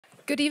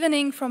Good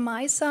evening from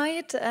my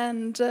side,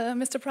 and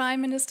Mr. Prime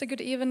Minister, good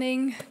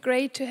evening.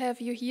 Great to have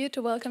you here,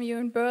 to welcome you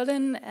in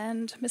Berlin,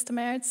 and Mr.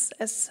 Merz,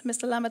 as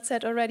Mr. Lammert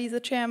said already, the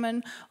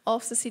chairman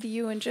of the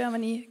CDU in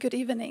Germany. Good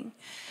evening.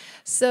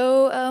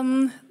 So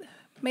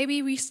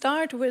maybe we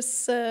start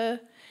with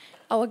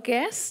our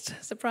guest,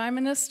 the Prime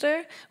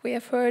Minister. We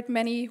have heard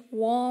many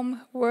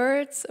warm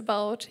words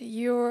about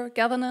your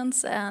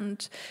governance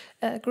and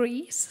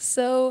Greece.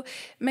 So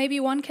maybe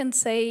one can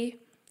say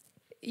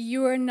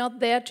you are not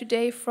there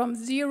today from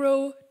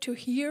zero to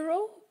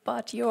hero,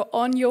 but you're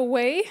on your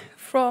way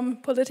from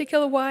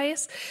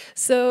political-wise.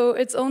 So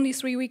it's only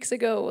 3 weeks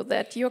ago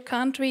that your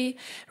country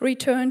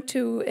returned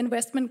to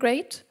investment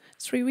grade.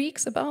 3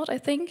 weeks about, I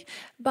think,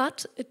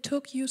 but it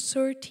took you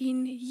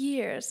 13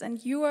 years,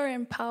 and you are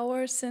in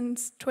power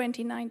since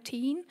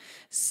 2019.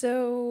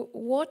 So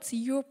what's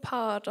your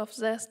part of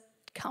this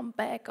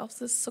comeback, of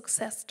this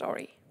success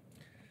story?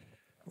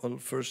 Well,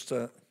 first,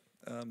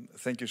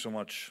 thank you so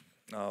much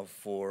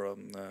for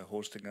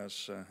hosting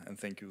us, and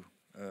thank you,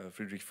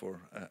 Friedrich,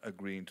 for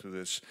agreeing to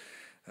this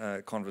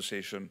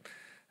conversation.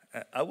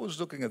 I was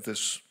looking at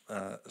this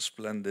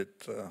splendid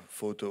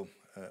photo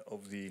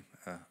of the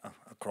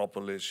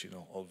Acropolis,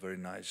 all very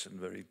nice and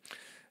very,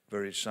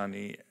 very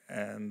sunny.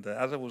 And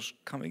as I was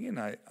coming in,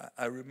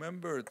 I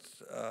remembered,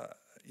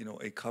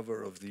 a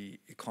cover of The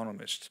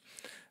Economist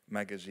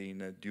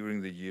magazine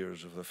during the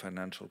years of the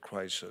financial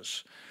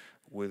crisis,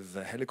 with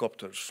the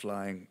helicopters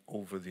flying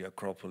over the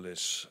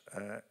Acropolis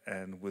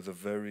and with a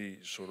very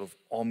sort of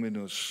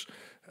ominous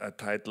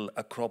title,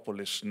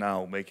 Acropolis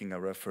Now, making a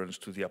reference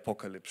to the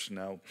Apocalypse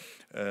Now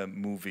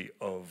movie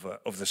of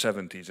the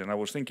 70s. And I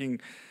was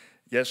thinking,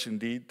 yes,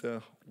 indeed,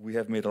 we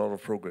have made a lot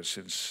of progress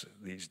since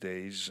these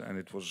days, and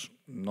it was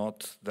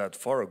not that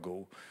far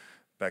ago,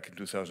 back in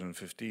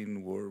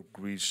 2015, where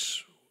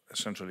Greece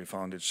essentially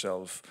found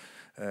itself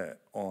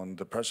on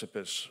the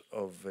precipice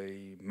of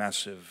a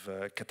massive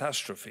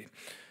catastrophe.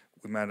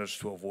 We managed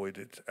to avoid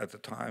it at the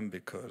time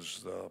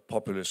because the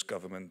populist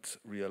government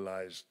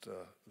realized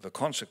the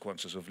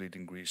consequences of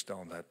leading Greece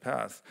down that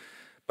path.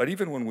 But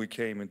even when we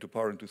came into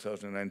power in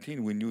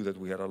 2019, we knew that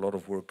we had a lot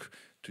of work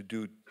to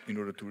do in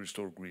order to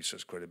restore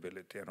Greece's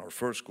credibility. And our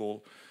first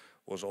goal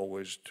was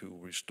always to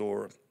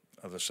restore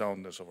the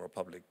soundness of our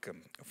public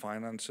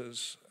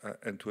finances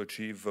and to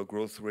achieve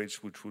growth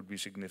rates which would be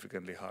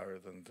significantly higher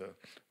than the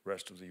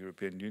rest of the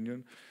European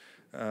Union,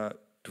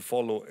 to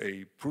follow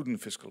a prudent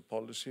fiscal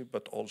policy,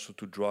 but also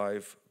to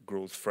drive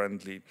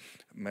growth-friendly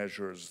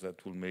measures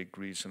that will make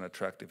Greece an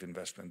attractive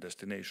investment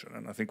destination.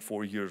 And I think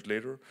 4 years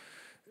later,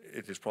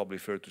 it is probably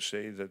fair to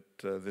say that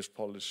this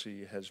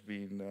policy has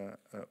been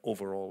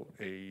overall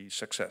a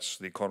success.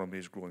 The economy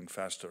is growing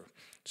faster,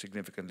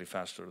 significantly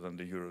faster than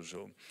the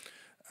Eurozone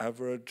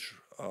average.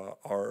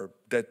 Our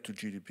debt to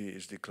GDP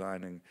is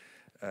declining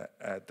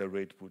at the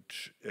rate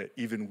which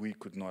even we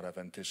could not have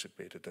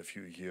anticipated a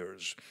few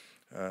years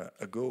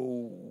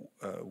ago.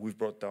 We've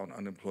brought down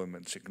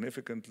unemployment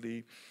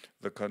significantly.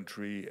 The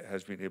country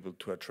has been able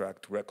to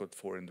attract record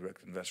foreign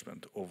direct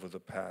investment over the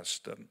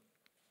past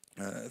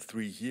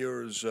 3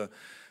 years.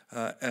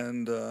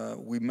 And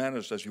we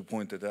managed, as you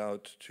pointed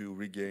out, to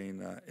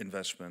regain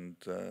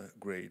investment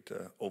grade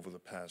over the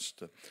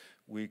past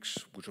weeks,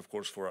 which of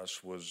course for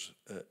us was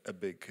a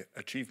big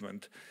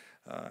achievement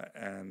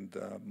and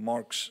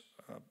marks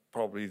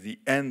probably the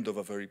end of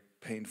a very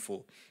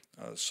painful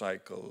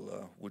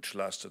cycle which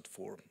lasted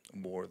for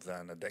more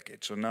than a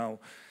decade. So now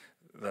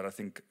that I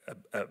think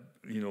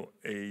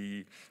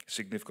a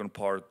significant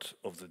part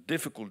of the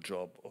difficult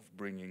job of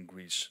bringing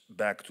Greece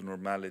back to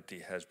normality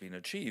has been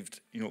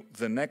achieved,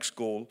 the next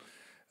goal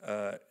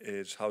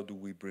is how do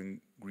we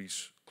bring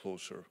Greece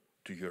closer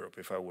to Europe?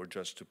 If I were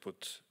just to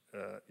put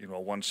a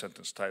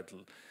one-sentence title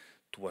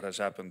to what has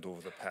happened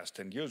over the past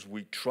 10 years,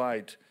 we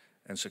tried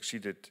and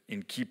succeeded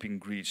in keeping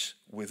Greece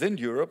within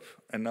Europe,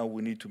 and now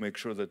we need to make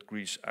sure that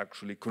Greece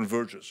actually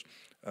converges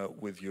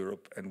with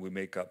Europe and we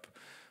make up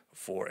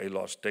for a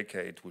lost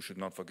decade. We should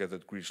not forget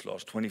that Greece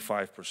lost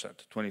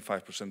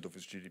 25% of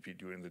its GDP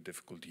during the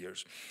difficult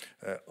years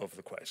of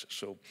the crisis.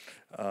 So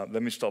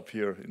let me stop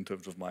here in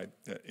terms of my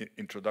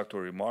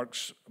introductory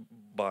remarks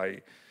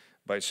by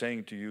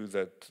saying to you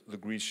that the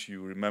Greece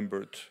you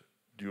remembered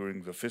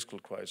during the fiscal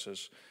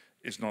crisis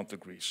is not the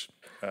Greece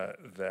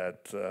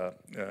that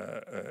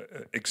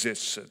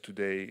exists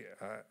today.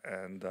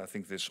 And I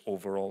think this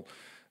overall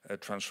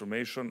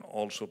transformation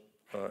also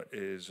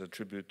is a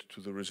tribute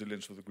to the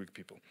resilience of the Greek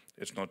people.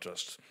 It's not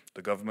just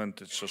the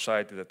government, it's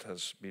society that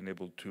has been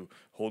able to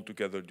hold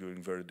together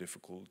during very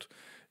difficult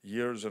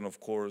years. And of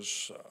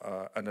course,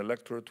 an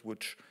electorate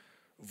which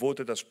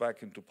voted us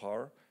back into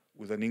power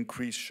with an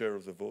increased share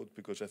of the vote,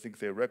 because I think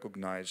they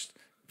recognized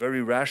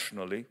very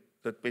rationally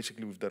that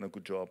basically we've done a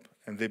good job,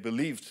 and they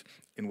believed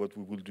in what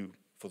we will do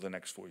for the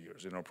next 4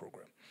 years in our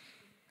program.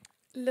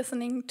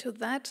 Listening to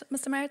that,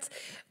 Mr. Merz,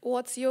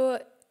 what's your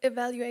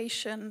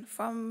evaluation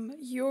from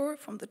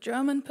the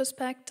German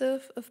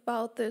perspective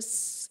about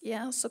this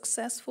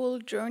successful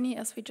journey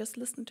as we just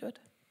listened to it?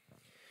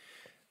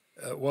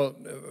 Well,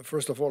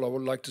 first of all, I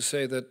would like to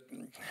say that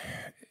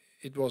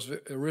it was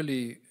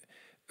really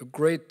a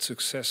great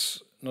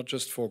success, not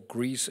just for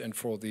Greece and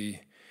for the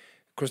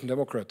Christian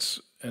Democrats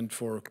and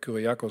for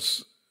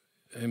Kyriakos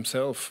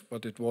himself,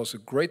 but it was a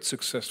great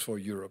success for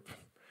Europe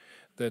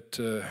that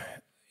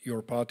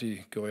your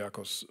party,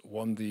 Kyriakos,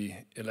 won the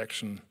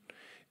election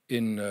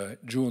in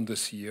June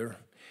this year.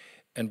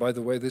 And by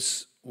the way,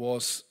 this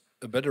was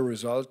a better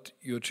result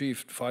you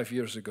achieved 5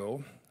 years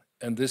ago,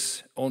 and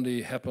this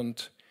only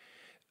happened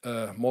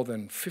more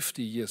than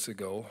 50 years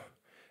ago,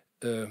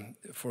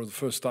 for the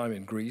first time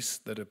in Greece,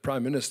 that a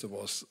prime minister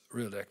was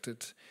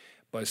re-elected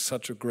by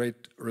such a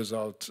great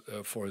result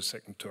for his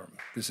second term.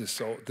 This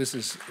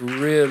is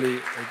really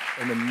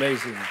an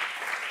amazing,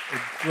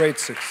 a great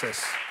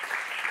success.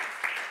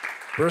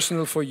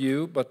 Personal for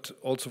you, but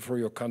also for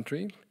your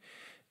country.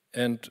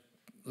 And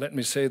let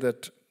me say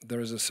that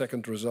there is a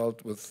second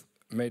result with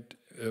made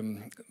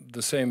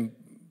the same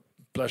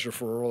pleasure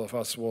for all of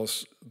us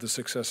was the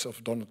success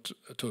of Donald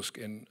Tusk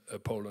in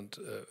Poland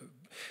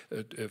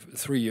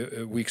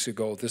 3 weeks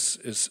ago. This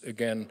is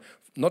again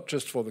not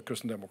just for the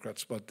Christian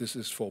Democrats, but this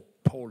is for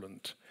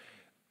Poland,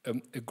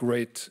 a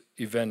great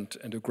event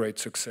and a great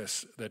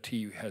success that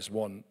he has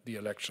won the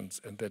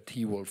elections and that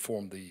he will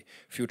form the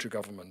future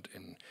government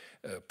in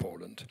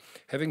Poland.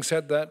 Having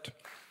said that,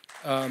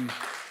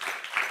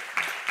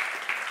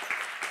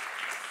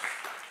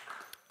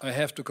 I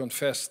have to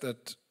confess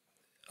that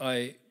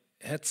I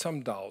had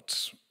some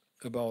doubts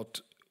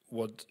about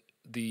what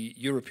the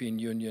European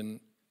Union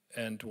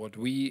and what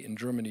we in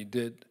Germany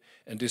did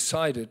and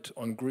decided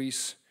on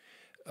Greece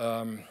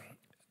 10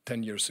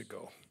 years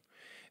ago.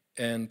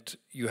 And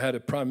you had a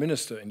prime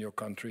minister in your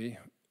country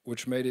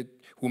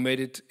who made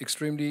it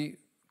extremely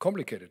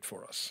complicated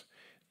for us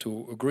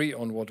to agree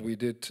on what we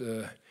did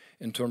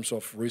in terms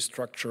of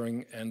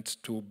restructuring and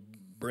to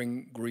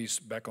bring Greece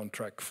back on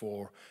track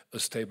for a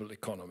stable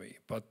economy.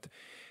 But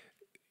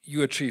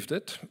you achieved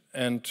it,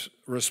 and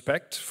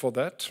respect for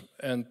that.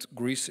 And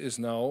Greece is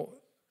now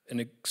an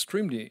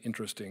extremely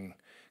interesting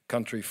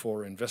country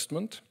for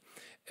investment.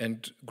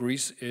 And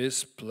Greece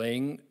is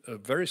playing a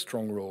very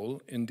strong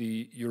role in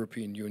the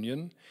European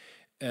Union.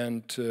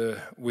 And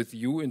with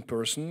you in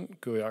person,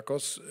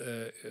 Kyriakos,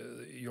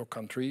 your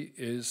country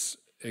is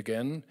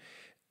again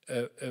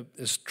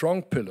a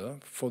strong pillar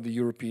for the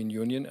European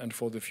Union and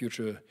for the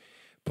future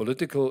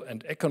political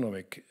and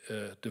economic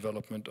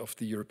development of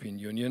the European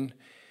Union.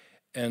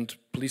 And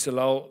please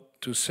allow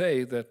to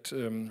say that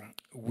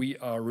we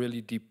are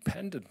really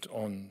dependent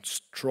on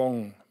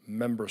strong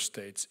member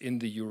states in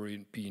the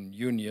European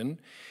Union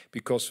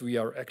because we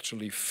are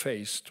actually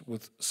faced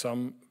with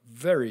some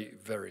very,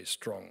 very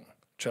strong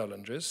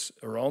challenges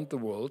around the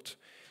world.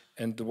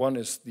 And the one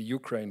is the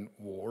Ukraine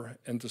war,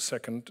 and the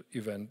second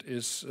event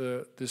is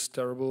this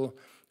terrible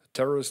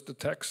terrorist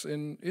attacks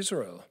in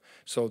Israel.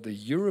 So the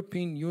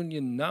European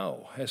Union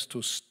now has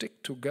to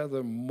stick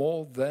together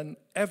more than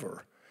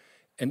ever.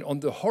 And on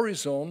the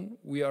horizon,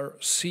 we are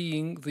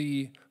seeing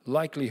the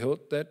likelihood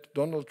that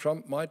Donald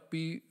Trump might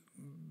be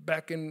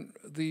back in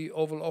the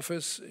Oval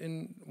Office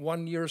in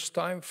 1 year's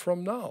time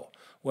from now.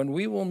 When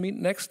we will meet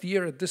next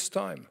year at this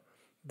time,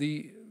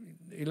 the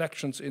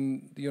elections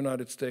in the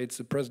United States,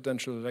 the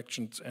presidential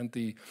elections and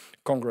the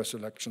Congress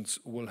elections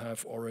will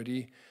have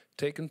already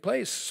taken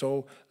place.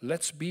 So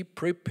let's be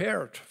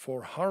prepared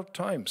for hard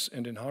times.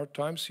 And in hard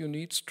times, you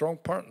need strong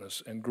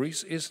partners. And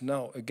Greece is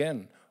now,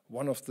 again,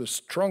 one of the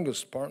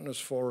strongest partners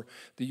for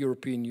the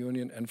European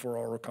Union and for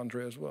our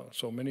country as well.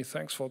 So many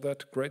thanks for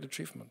that great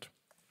achievement.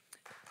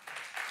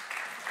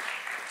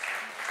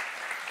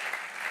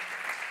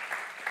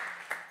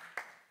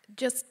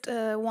 Just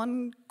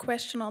one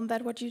question on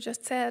that, what you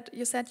just said.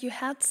 You said you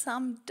had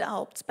some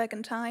doubts back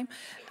in time.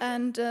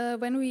 And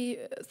when we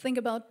think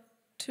about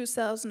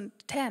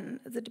 2010,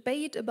 the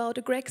debate about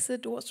a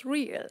Grexit was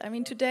real. I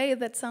mean, today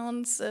that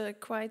sounds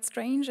quite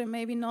strange and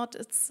maybe not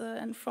it's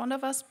in front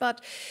of us,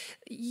 but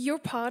your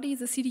party,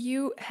 the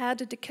CDU,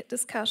 had a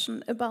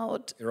discussion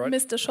about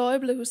Mr.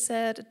 Schäuble, who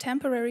said a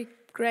temporary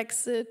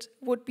Grexit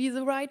would be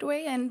the right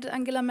way, and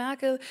Angela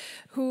Merkel,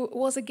 who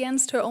was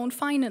against her own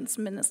finance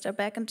minister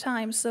back in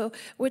time. So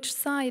which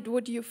side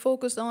would you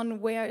focus on?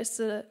 Where is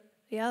the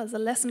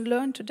lesson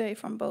learned today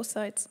from both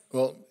sides?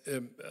 Well,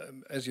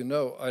 as you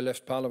know, I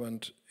left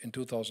Parliament in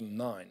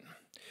 2009,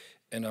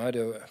 and I had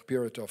a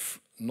period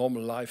of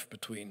normal life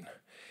between.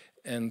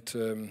 And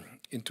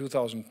in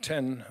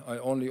 2010, I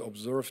only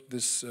observed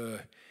these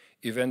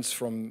events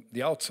from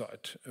the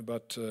outside,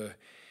 but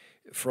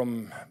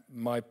from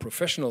my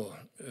professional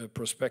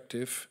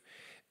perspective,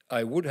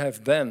 I would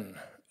have then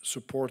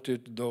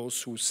supported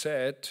those who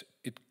said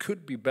it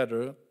could be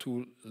better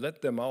to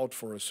let them out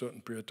for a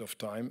certain period of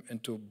time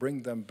and to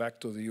bring them back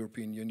to the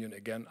European Union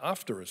again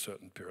after a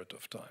certain period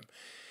of time.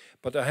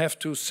 But I have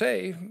to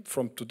say,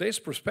 from today's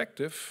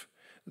perspective,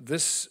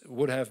 this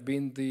would have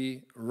been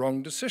the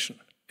wrong decision.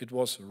 It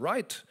was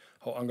right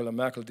how Angela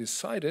Merkel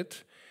decided,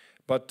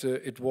 but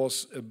it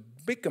was a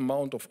big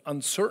amount of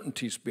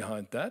uncertainties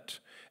behind that.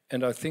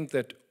 And I think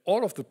that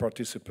all of the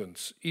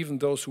participants, even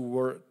those who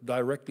were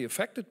directly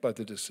affected by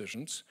the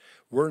decisions,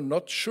 were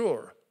not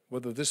sure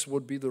whether this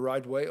would be the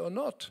right way or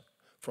not.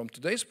 From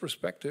today's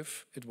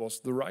perspective, it was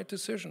the right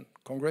decision.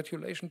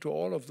 Congratulations to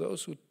all of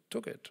those who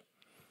took it.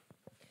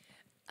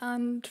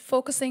 And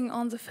focusing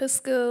on the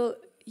fiscal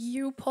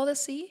EU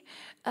policy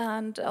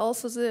and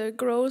also the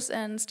Growth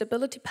and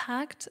Stability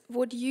Pact,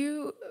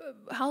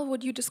 how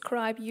would you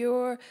describe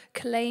your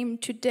claim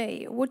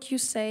today? Would you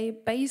say,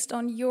 based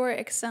on your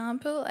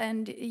example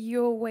and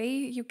your way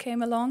you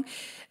came along,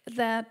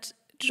 that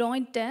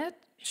joint debt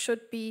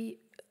should be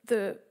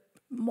the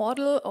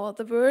model or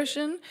the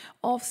version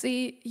of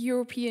the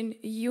European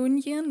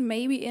Union,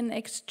 maybe in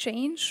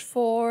exchange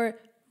for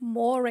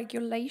more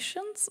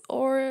regulations?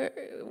 Or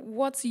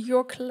what's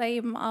your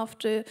claim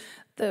after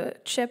the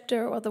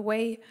chapter or the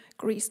way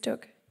Greece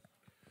took?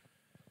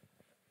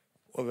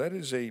 Well, that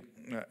is a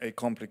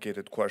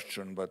complicated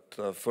question,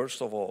 but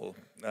first of all,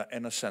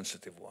 and a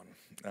sensitive one,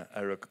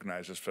 I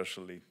recognize,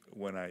 especially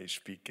when I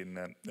speak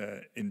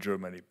in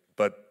Germany.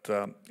 But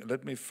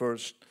let me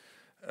first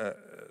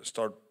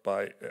start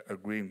by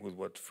agreeing with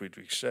what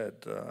Friedrich said.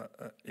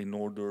 In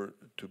order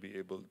to be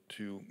able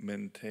to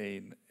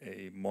maintain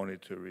a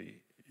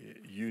monetary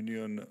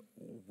union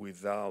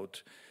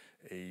without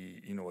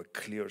a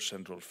clear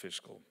central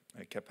fiscal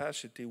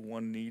capacity,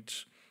 one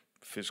needs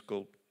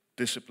fiscal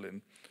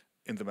discipline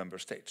in the member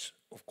states.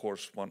 Of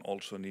course, one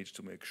also needs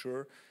to make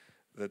sure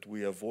that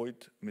we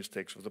avoid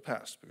mistakes of the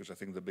past, because I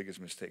think the biggest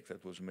mistake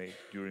that was made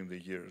during the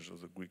years of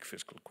the Greek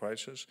fiscal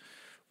crisis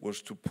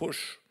was to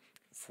push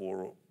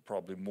for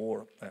probably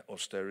more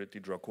austerity,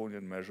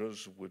 draconian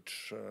measures,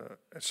 which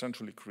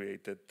essentially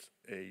created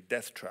a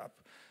death trap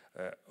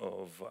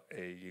of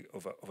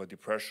a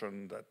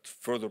depression that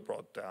further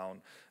brought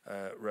down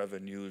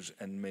revenues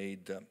and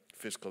made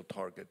fiscal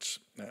targets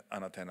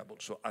unattainable.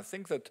 So I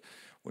think that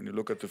when you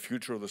look at the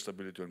future of the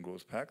Stability and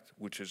Growth Pact,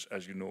 which is,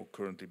 as you know,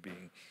 currently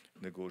being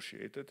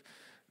negotiated,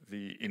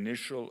 the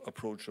initial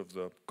approach of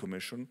the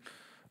Commission,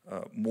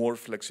 more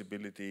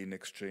flexibility in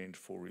exchange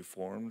for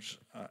reforms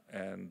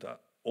and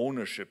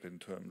ownership in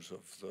terms of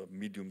the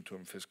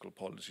medium-term fiscal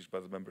policies by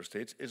the member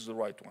states is the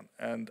right one.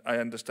 And I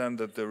understand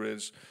that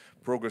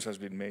progress has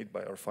been made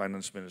by our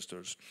finance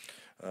ministers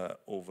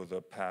over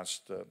the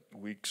past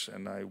weeks,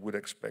 and I would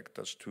expect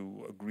us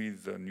to agree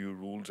the new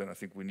rules, and I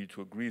think we need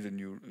to agree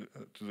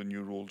to the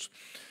new rules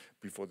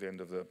before the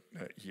end of the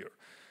year.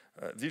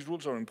 These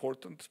rules are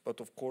important, but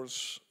of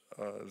course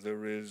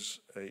there is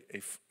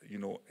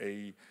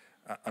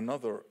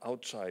another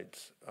outside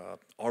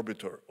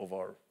arbiter of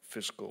our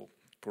fiscal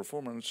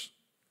performance,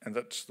 and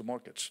that's the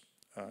markets.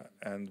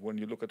 And when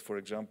you look at, for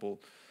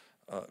example,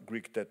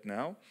 Greek debt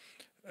now,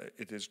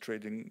 it is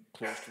trading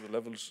close to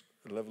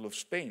the level of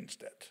Spain's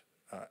debt,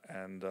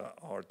 and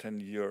our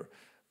 10-year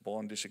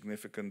bond is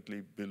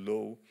significantly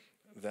below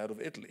that of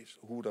Italy's.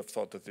 Who would have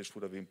thought that this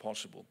would have been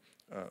possible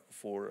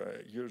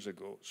 4 years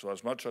ago? So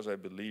as much as I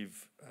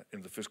believe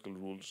in the fiscal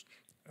rules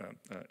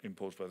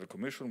imposed by the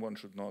Commission, one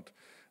should not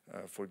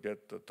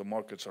forget that the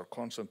markets are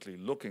constantly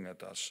looking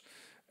at us,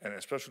 and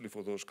especially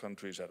for those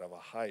countries that have a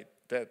high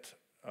debt,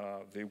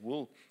 they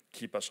will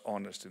keep us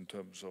honest in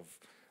terms of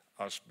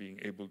us being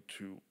able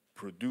to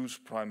produce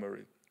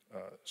primary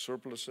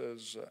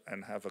surpluses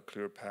and have a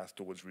clear path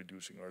towards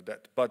reducing our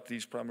debt. But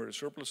these primary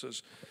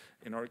surpluses,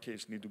 in our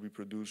case, need to be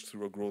produced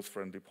through a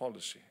growth-friendly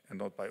policy and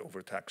not by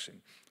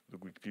overtaxing the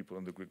Greek people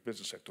and the Greek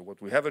business sector.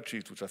 What we have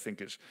achieved, which I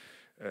think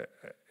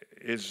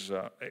is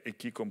a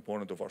key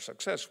component of our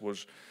success,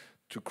 was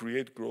to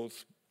create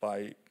growth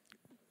by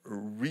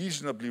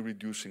reasonably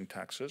reducing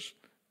taxes,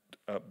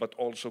 but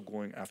also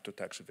going after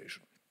tax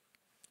evasion.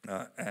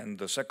 And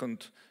the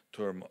second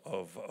term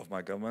of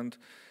my government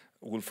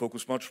will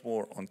focus much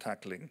more on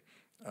tackling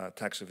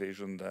tax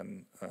evasion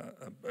than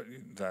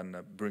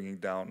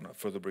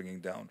further bringing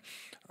down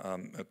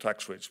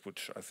tax rates,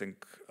 which I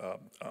think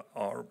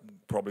are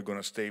probably going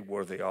to stay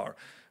where they are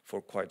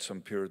for quite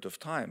some period of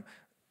time.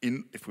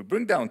 If we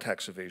bring down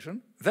tax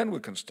evasion, then we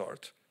can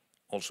start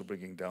also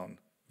bringing down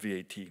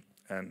VAT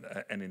and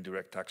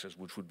indirect taxes,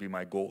 which would be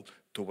my goal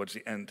towards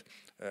the end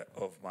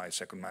of my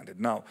second mandate.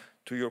 Now,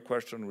 to your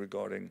question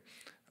regarding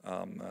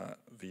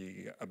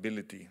the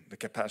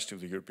capacity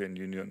of the European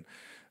Union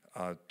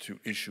to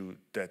issue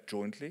debt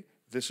jointly,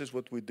 this is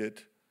what we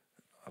did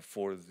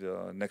for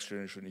the Next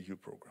Generation EU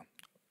program.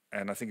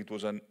 And I think it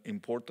was an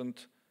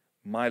important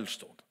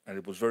milestone. And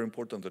it was very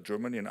important that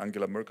Germany and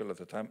Angela Merkel at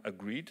the time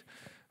agreed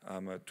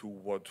to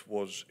what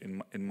was,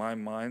 in my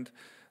mind,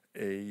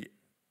 a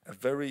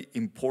very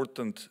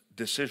important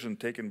decision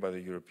taken by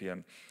the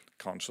European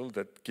Council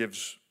that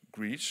gives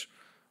Greece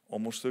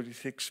almost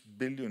 36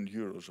 billion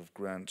euros of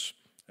grants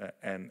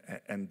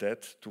and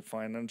debt to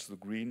finance the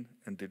green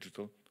and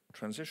digital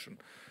transition.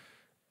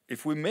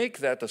 If we make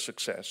that a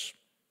success,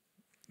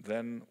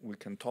 then we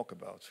can talk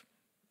about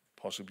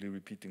possibly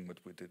repeating what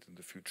we did in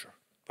the future.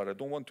 But I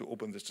don't want to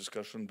open this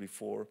discussion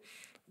before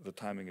the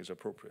timing is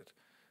appropriate.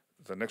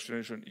 The Next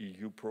Generation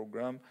EU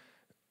program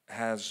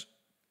has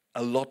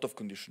a lot of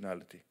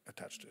conditionality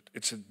attached to it.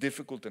 It's a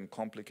difficult and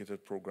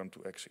complicated program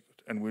to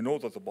execute. And we know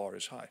that the bar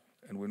is high.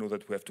 And we know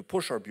that we have to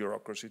push our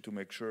bureaucracy to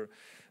make sure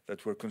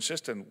that we're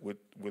consistent with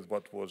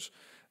what was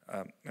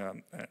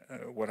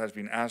what has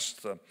been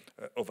asked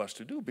of us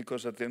to do,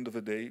 because at the end of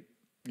the day,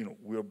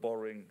 we're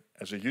borrowing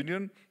as a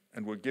union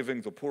and we're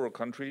giving the poorer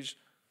countries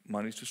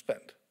money to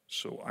spend.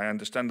 So I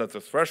understand that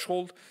the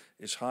threshold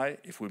is high.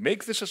 If we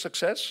make this a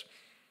success,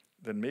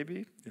 then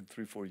maybe in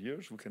 3-4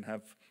 years we can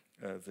have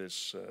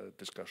this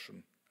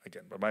discussion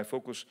again. But my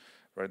focus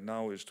right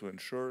now is to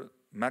ensure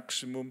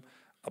maximum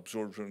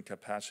absorption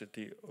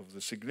capacity of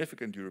the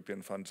significant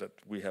European funds that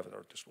we have at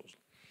our disposal.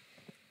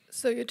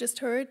 So you just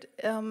heard,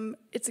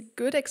 it's a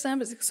good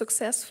example, it's a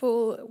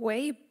successful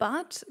way,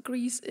 but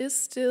Greece is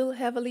still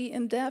heavily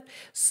in debt.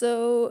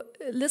 So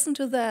listen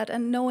to that,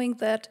 and knowing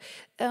that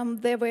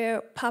there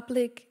were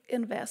public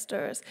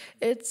investors,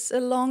 it's a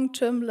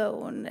long-term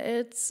loan,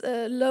 it's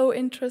a low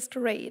interest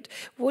rate.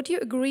 Would you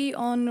agree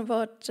on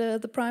what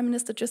the Prime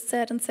Minister just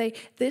said and say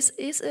this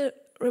is a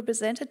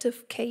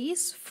representative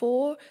case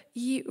for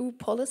EU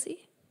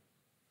policy?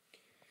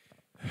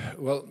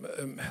 Well,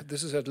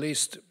 this is at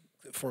least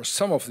for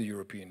some of the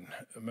European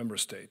member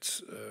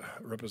states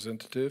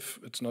representative.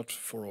 It's not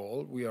for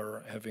all. We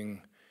are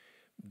having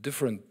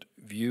different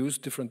views,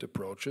 different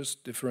approaches,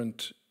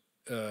 different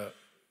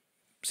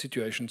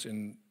situations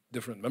in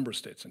different member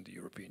states in the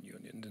European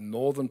Union. The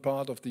northern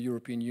part of the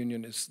European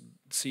Union is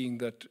seeing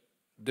that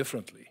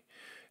differently.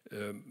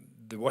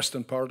 The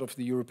western part of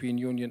the European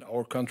Union,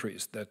 our country,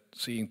 is that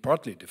seeing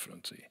partly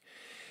differently.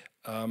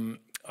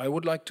 I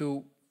would like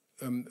to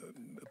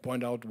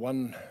point out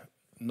one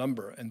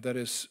number, and that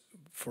is,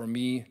 for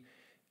me,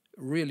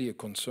 really a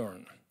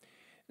concern.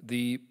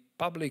 The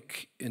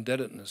public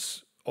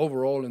indebtedness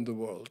overall in the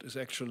world is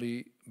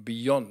actually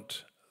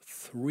beyond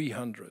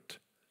 $300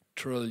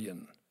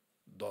 trillion.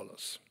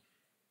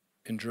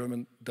 In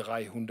German,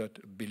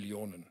 300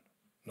 Billionen,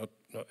 not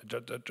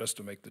just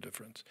to make the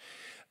difference.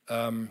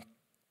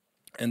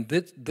 And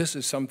this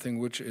is something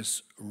which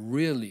is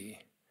really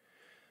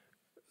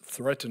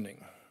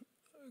threatening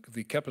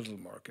the capital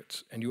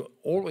markets, and you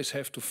always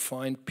have to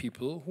find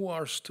people who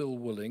are still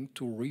willing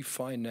to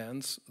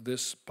refinance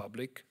this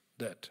public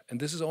debt. And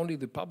this is only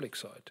the public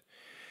side.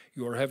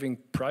 You are having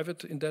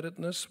private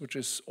indebtedness, which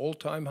is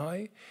all-time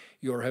high.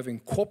 You are having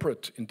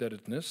corporate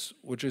indebtedness,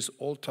 which is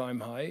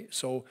all-time high.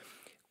 So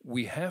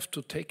we have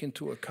to take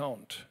into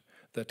account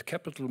that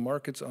capital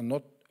markets are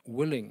not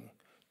willing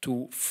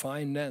to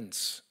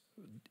finance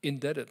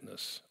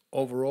indebtedness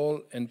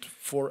overall and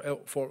for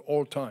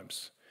all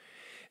times.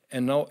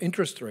 And now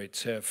interest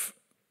rates have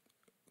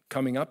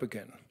coming up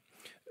again.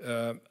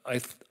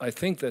 I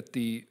think that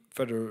the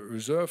Federal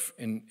Reserve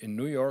in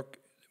New York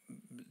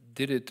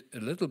did it a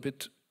little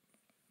bit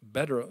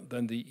better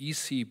than the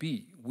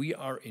ECB. We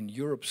are in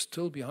Europe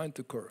still behind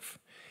the curve.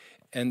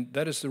 And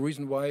that is the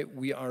reason why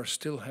we are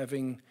still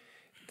having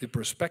the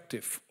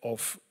perspective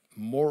of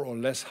more or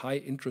less high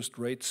interest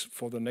rates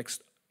for the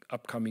next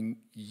upcoming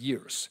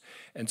years.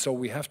 And so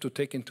we have to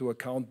take into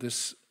account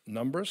these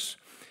numbers.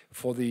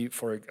 I'll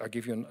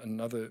give you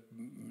another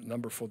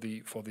number for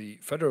the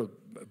federal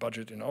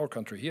budget in our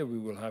country. Here we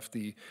will have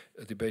the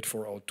debate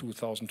for our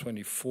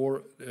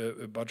 2024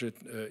 budget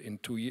in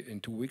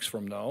 2 weeks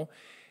from now.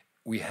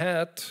 We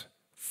had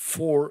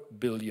 4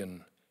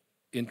 billion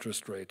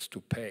interest rates to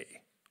pay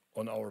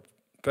on our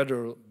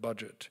federal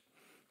budget.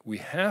 We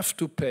have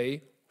to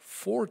pay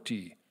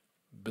 40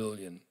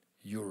 billion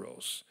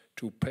euros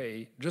to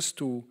pay, just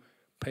to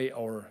pay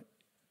our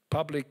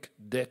public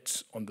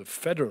debts on the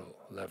federal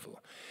level.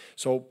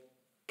 So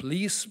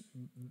please,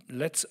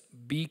 let's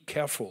be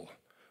careful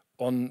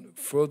on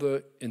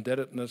further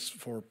indebtedness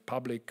for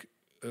public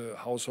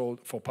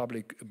for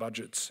public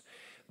budgets.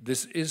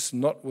 This is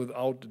not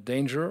without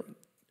danger.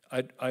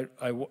 I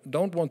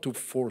don't want to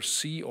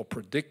foresee or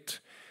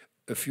predict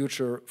a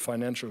future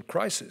financial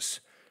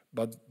crisis,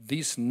 but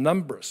these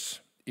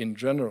numbers in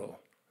general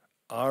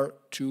are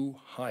too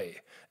high,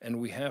 and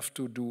we have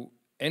to do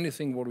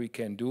anything what we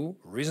can do,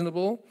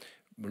 reasonable,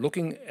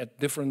 looking at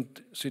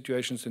different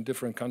situations in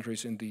different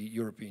countries in the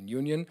European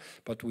Union,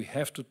 but we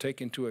have to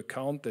take into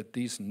account that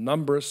these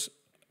numbers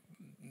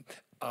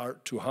are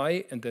too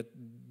high and that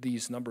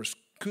these numbers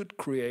could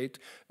create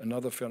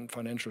another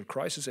financial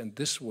crisis, and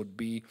this would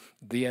be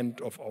the end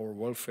of our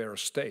welfare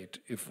state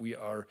if we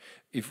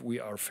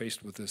are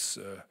faced with this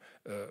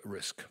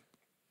risk.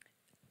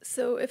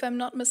 So if I'm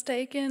not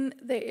mistaken,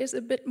 there is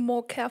a bit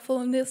more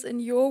carefulness in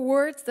your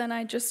words than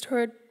I just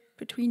heard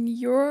between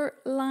your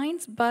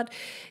lines, but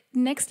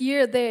next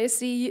year there is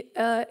the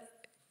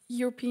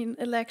European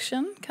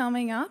election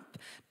coming up,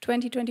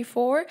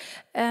 2024,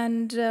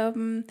 and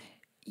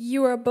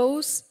you are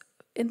both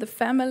in the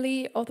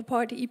family of the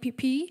party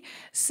EPP,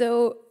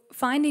 so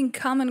finding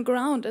common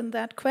ground in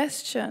that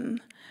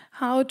question,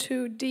 how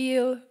to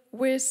deal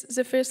with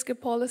the fiscal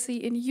policy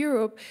in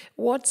Europe,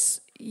 what's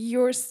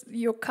your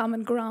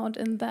common ground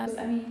in that?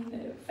 I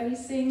mean,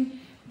 facing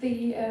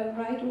the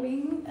right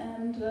wing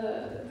and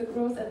the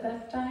growth at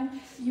that time,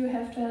 you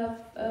have to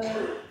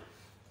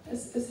have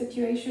a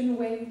situation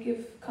where you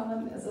give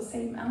common the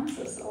same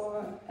answers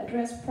or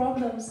address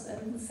problems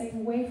in the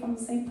same way from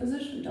the same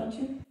position, don't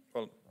you?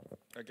 Well,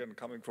 again,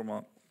 coming from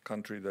a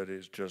country that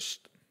is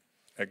just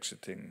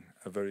exiting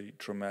a very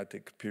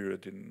traumatic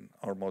period in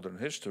our modern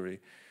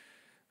history,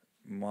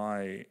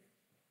 my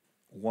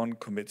one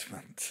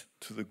commitment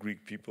to the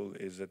Greek people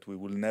is that we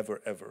will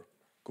never ever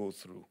go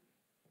through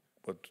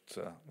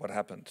what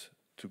happened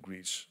to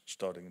Greece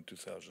starting in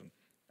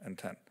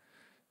 2010.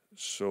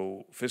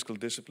 So fiscal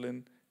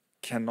discipline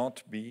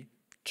cannot be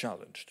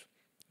challenged,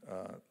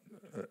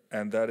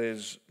 and that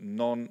is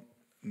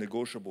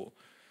non-negotiable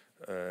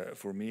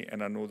for me,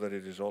 and I know that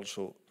it is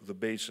also the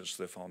basis,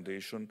 the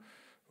foundation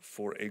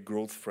for a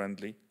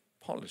growth-friendly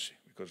policy,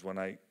 because when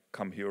I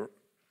come here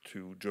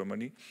to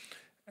Germany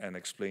and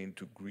explain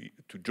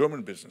to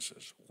German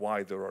businesses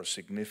why there are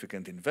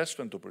significant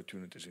investment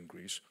opportunities in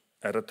Greece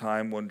at a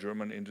time when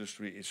German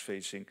industry is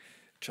facing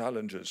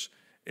challenges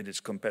in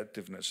its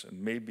competitiveness, and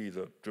maybe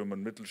the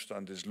German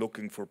Mittelstand is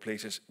looking for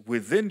places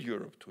within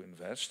Europe to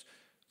invest,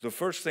 the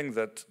first thing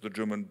that the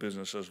German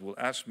businesses will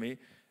ask me,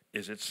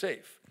 is it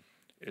safe?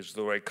 Is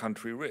there a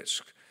country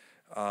risk?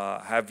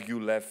 Have you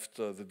left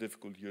the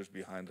difficult years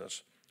behind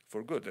us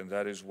for good? And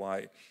that is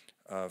why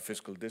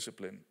fiscal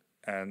discipline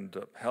and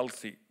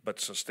healthy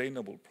but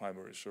sustainable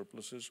primary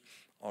surpluses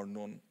are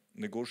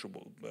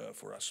non-negotiable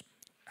for us.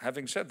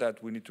 Having said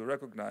that, we need to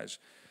recognize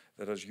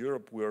that as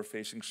Europe, we are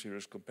facing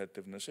serious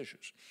competitiveness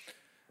issues.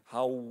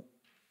 How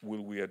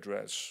will we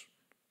address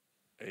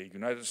a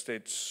United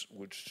States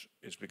which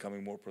is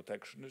becoming more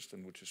protectionist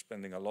and which is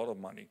spending a lot of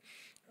money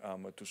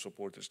to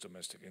support its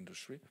domestic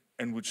industry,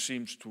 and which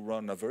seems to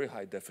run a very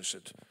high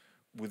deficit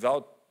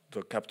without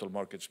the capital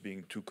markets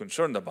being too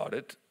concerned about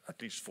it,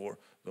 at least for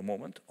the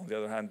moment. On the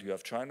other hand, you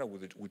have China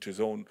with its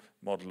own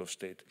model of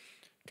state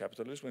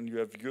capitalism, and you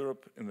have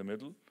Europe in the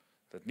middle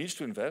that needs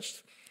to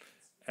invest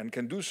and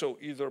can do so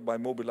either by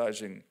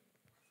mobilizing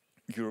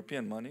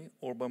European money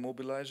or by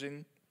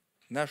mobilizing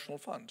national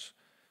funds.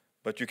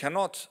 But you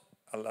cannot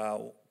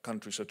allow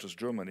countries such as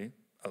Germany,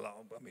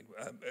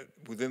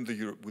 within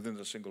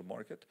the single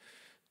market,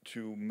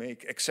 to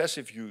make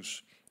excessive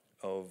use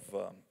of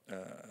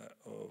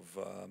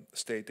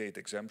state aid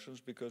exemptions,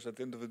 because at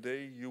the end of the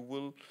day you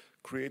will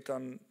create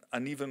an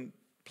uneven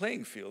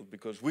playing field,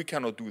 because we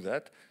cannot do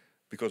that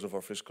because of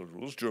our fiscal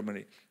rules.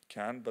 Germany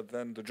can, but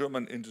then the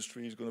German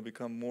industry is going to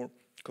become more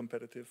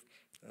competitive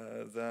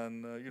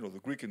than the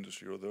Greek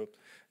industry or the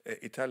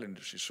Italian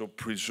industry. So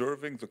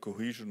preserving the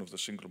cohesion of the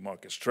single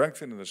market,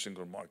 strengthening the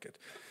single market,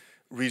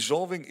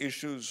 resolving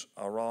issues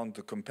around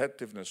the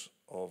competitiveness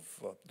of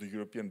the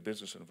European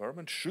business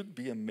environment should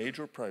be a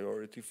major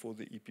priority for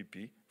the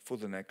EPP for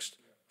the next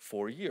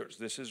 4 years.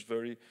 This is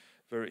very,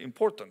 very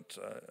important.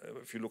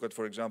 If you look at,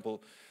 for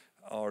example,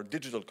 our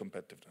digital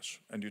competitiveness,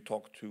 and you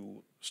talk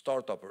to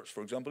startuppers,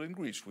 for example, in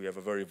Greece, we have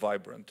a very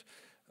vibrant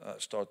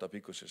startup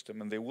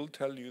ecosystem, and they will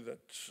tell you that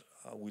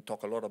we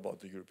talk a lot about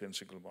the European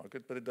single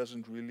market, but it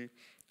doesn't really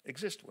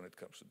exist when it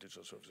comes to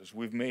digital services.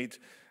 We've made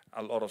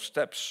a lot of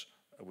steps.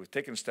 We've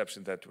taken steps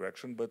in that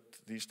direction, but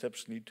these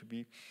steps need to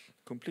be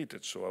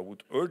completed. So I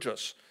would urge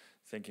us,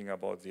 thinking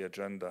about the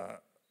agenda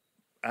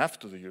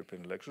after the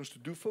European elections, to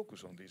do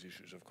focus on these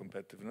issues of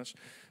competitiveness,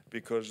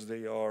 because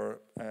they are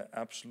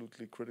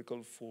absolutely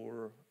critical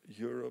for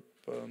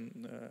Europe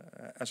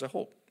as a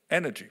whole.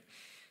 Energy,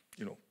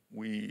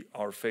 we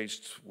are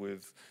faced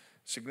with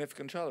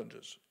significant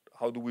challenges.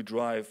 How do we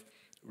drive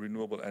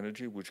renewable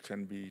energy, which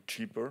can be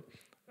cheaper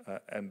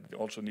and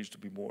also needs to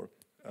be more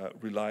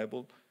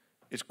reliable?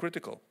 Is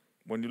critical.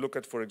 When you look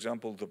at, for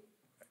example, the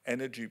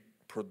energy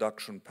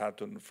production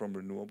pattern from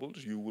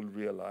renewables, you will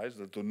realize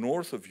that the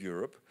north of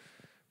Europe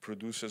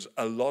produces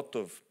a lot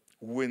of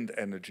wind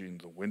energy in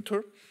the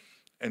winter,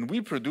 and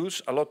we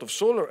produce a lot of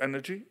solar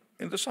energy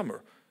in the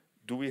summer.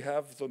 Do we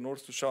have the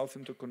north to south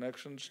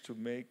interconnections to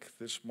make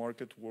this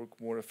market work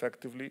more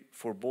effectively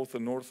for both the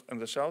north and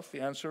the south?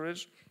 The answer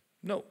is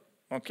no,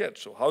 not yet.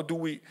 So how do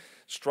we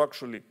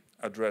structurally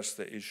address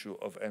the issue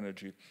of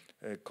energy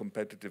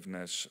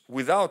competitiveness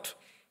without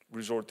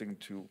resorting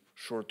to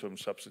short-term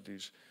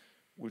subsidies,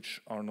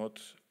 which are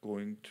not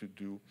going to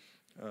do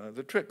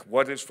the trick?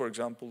 What is, for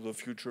example, the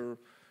future?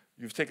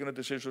 You've taken a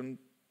decision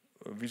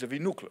vis-à-vis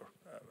nuclear,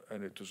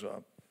 and it was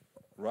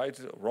right,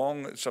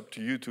 wrong. It's up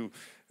to you to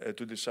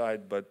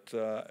decide. But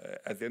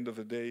at the end of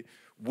the day,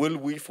 will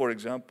we, for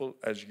example,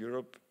 as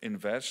Europe,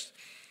 invest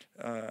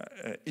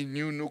in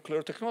new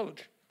nuclear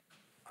technology?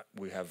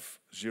 We have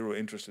zero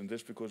interest in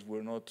this because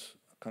we're not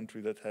a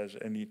country that has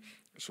any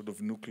sort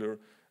of nuclear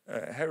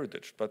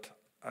heritage. But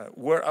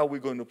where are we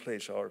going to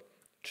place our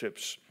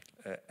chips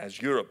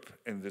as Europe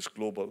in this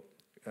global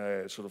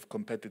sort of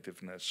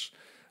competitiveness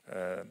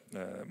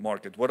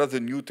market? What are the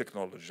new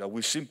technologies? Are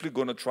we simply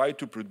going to try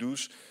to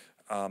produce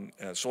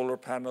solar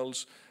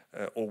panels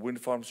or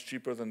wind farms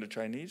cheaper than the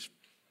Chinese?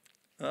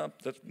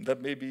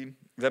 That may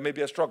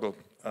be a struggle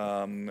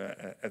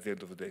at the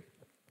end of the day.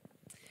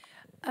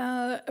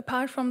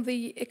 Apart from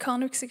the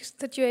economic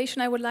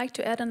situation, I would like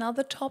to add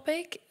another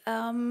topic.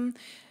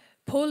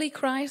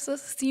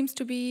 Poly-crisis seems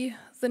to be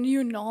the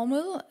new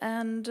normal,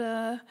 and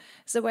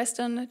the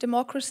Western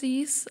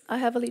democracies are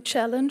heavily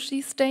challenged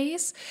these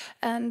days.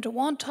 And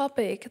one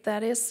topic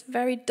that is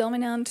very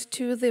dominant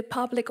to the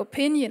public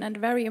opinion and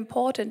very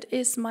important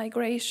is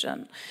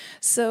migration.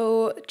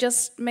 So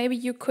just maybe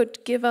you could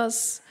give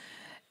us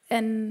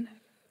an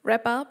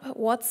wrap up.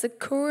 What's the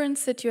current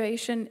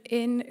situation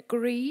in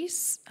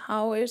Greece?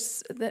 How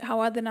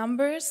are the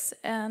numbers,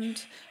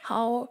 and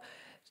how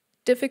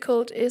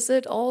difficult is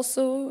it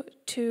also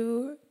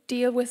to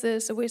deal with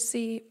this with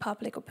the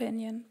public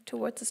opinion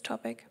towards this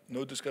topic?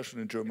 No discussion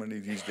in Germany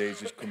these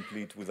days is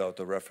complete without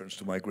a reference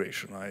to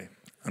migration, I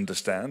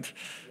understand.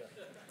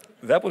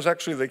 That was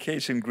actually the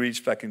case in Greece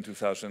back in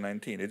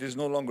 2019. It is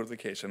no longer the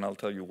case, and I'll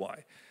tell you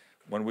why.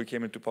 When we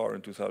came into power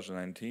in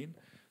 2019,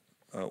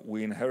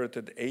 we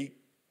inherited a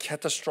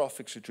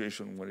catastrophic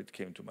situation when it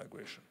came to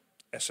migration,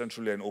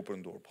 essentially an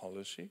open door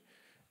policy,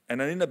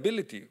 and an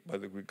inability by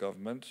the Greek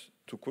government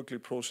to quickly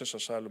process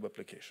asylum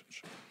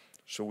applications.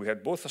 So we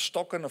had both a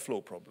stock and a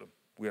flow problem.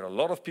 We had a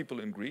lot of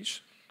people in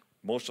Greece,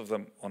 most of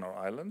them on our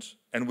islands,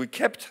 and we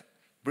kept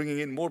bringing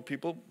in more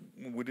people.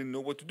 We didn't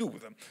know what to do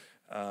with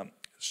them.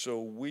 So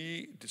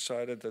we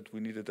decided that we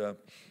needed a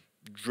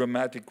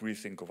dramatic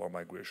rethink of our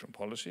migration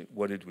policy.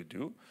 What did we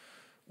do?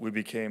 We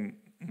became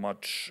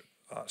much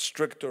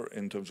stricter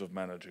in terms of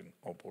managing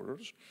our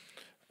borders,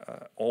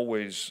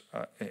 always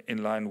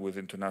in line with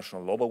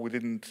international law, but we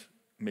didn't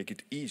make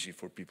it easy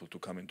for people to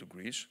come into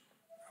Greece.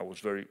 I was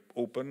very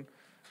open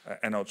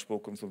and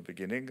outspoken from the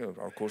beginning.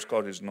 Our Coast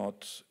Guard is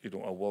not,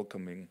 a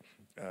welcoming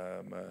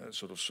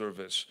sort of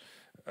service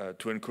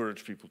to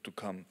encourage people to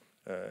come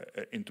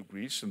into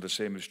Greece, and the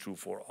same is true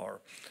for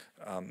our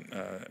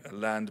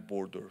land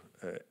border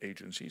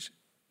agencies.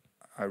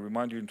 I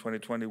remind you, in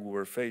 2020, we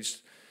were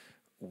faced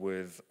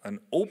with an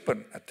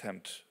open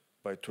attempt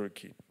by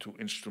Turkey to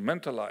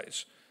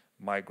instrumentalize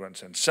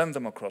migrants and send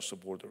them across the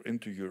border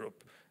into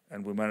Europe,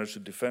 and we managed to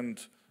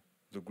defend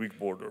the Greek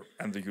border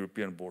and the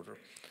European border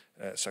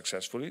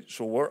successfully.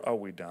 So where are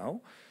we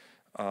now?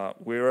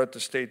 We're at the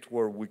state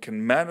where we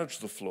can manage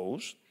the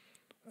flows,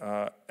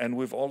 and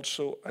we've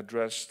also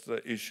addressed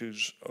the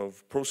issues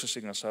of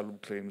processing asylum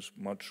claims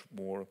much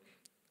more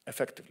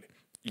effectively.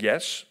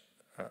 Yes,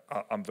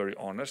 I'm very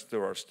honest,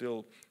 there are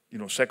still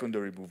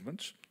secondary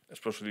movements,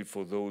 especially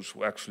for those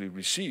who actually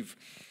receive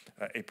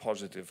a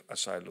positive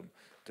asylum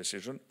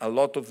decision. A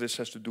lot of this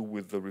has to do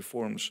with the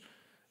reforms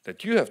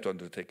that you have to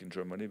undertake in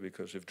Germany,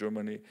 because if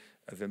Germany,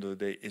 at the end of the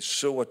day, is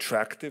so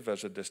attractive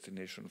as a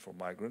destination for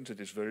migrants, it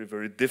is very,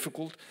 very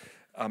difficult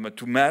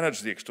to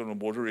manage the external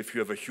border if you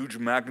have a huge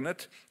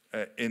magnet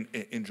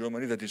in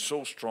Germany that is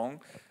so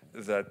strong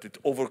that it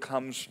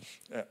overcomes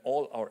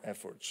all our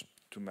efforts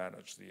to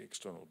manage the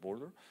external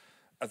border.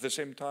 At the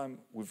same time,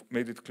 we've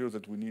made it clear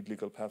that we need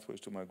legal pathways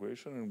to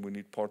migration, and we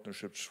need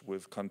partnerships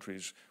with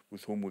countries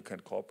with whom we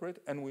can cooperate,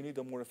 and we need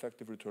a more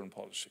effective return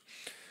policy.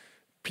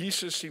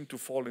 Pieces seem to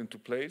fall into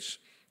place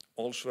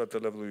also at the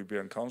level of the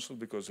European Council,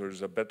 because there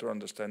is a better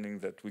understanding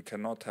that we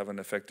cannot have an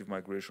effective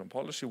migration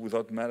policy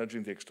without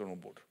managing the external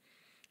border.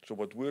 So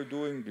what we're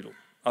doing,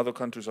 other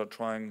countries are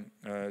trying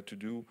to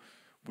do.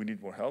 We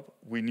need more help.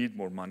 We need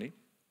more money.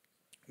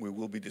 We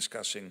will be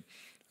discussing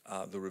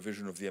the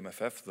revision of the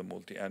MFF, the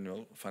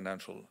multi-annual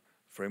financial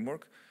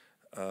framework.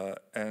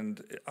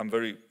 And I'm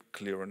very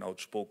clear and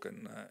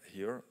outspoken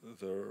here.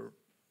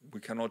 We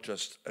cannot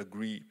just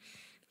agree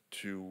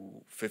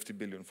to 50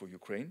 billion for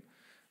Ukraine.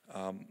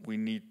 We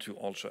need to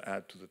also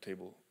add to the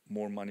table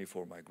more money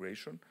for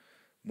migration,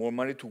 more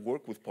money to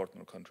work with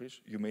partner countries.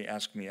 You may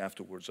ask me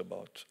afterwards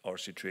about our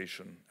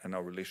situation and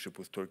our relationship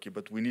with Turkey,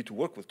 but we need to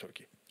work with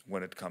Turkey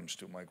when it comes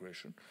to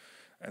migration.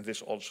 And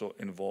this also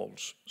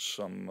involves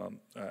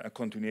a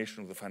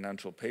continuation of the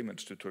financial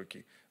payments to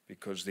Turkey,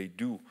 because they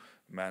do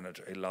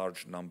manage a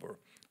large number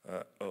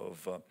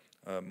of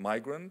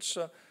migrants.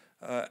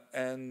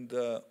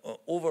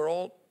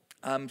 Overall,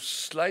 I'm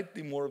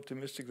slightly more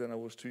optimistic than I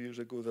was 2 years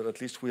ago, that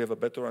at least we have a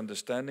better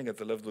understanding at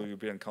the level of the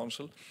European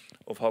Council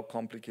of how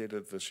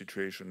complicated the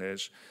situation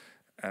is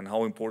and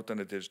how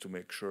important it is to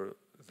make sure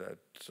that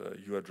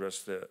you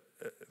address the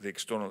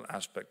external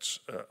aspects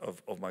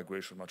of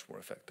migration much more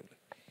effectively.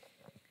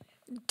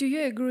 Do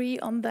you agree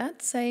on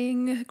that,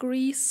 saying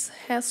Greece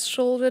has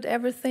shouldered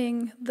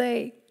everything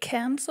they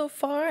can so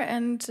far,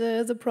 and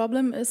the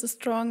problem is a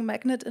strong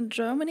magnet in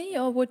Germany?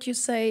 Or would you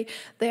say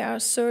there are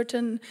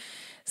certain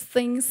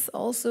things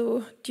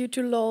also due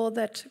to law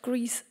that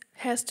Greece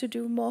has to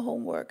do more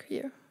homework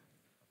here?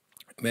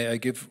 May I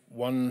give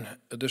one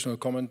additional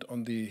comment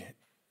on the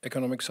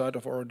economic side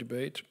of our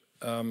debate?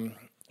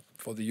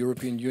 For the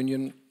European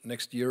Union,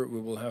 next year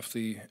we will have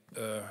the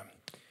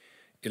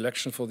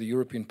election for the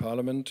European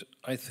Parliament.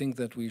 I think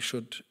that we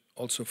should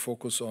also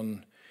focus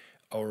on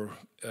our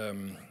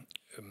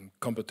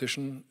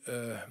competition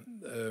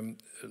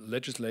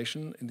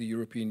legislation in the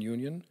European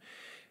Union.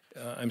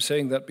 I'm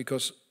saying that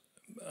because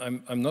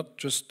I'm not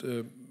just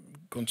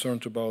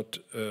concerned about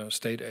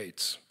state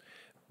aids,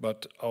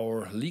 but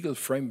our legal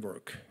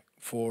framework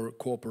for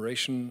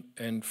cooperation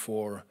and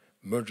for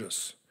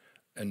mergers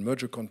and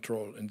merger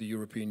control in the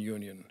European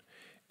Union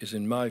is,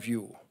 in my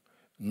view,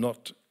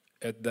 not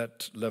at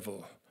that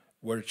level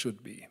where it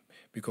should be,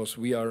 because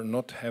we are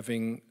not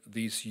having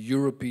these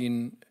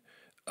European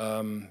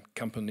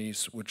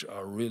companies which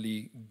are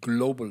really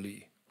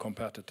globally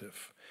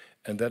competitive.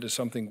 And that is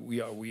something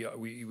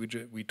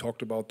we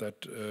talked about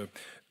that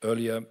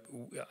earlier.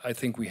 I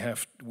think we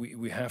have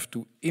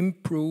to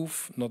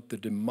improve not the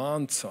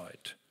demand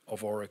side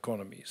of our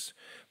economies,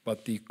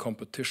 but the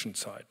competition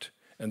side.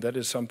 And that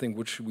is something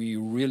which we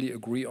really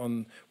agree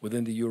on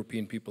within the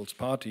European People's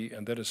Party,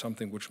 and that is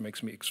something which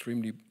makes me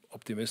extremely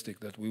optimistic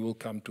that we will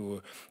come to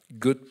a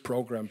good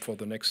program for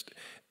the next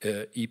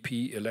EP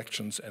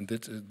elections, and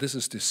this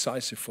is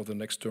decisive for the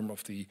next term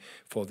of the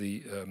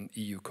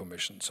EU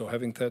Commission. So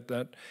having said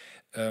that,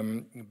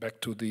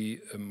 back to the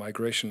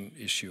migration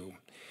issue.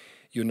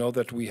 You know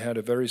that we had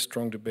a very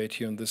strong debate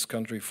here in this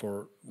country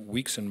for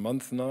weeks and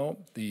months now.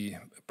 The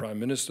prime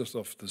ministers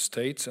of the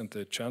states and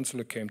the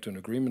chancellor came to an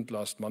agreement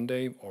last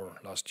Monday or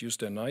last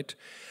Tuesday night.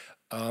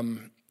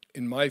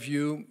 In my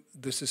view,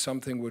 this is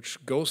something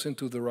which goes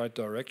into the right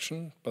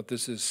direction, but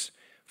this is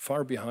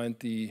far behind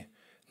the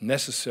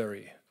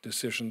necessary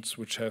decisions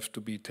which have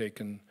to be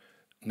taken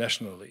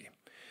nationally.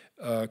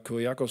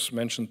 Kyriakos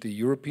mentioned the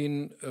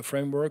European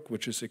framework,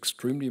 which is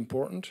extremely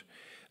important.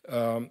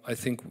 I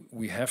think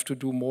we have to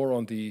do more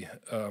on the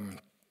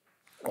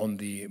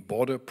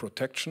border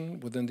protection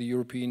within the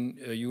European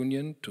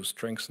Union to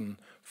strengthen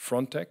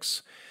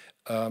Frontex.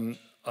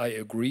 I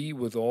agree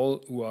with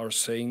all who are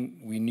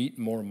saying we need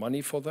more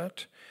money for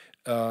that.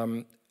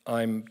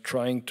 I'm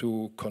trying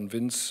to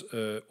convince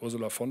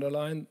Ursula von der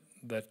Leyen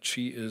that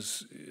she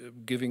is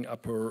giving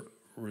up her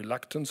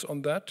reluctance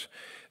on that.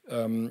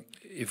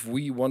 If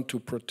we want to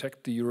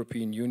protect the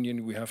European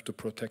Union, we have to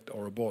protect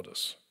our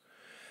borders.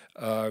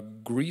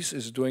 Greece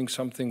is doing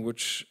something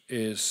which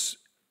is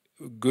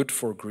good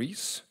for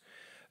Greece,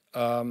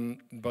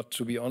 but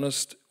to be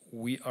honest,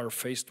 we are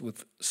faced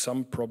with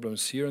some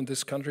problems here in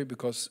this country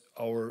because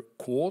our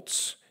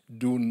courts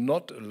do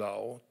not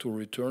allow to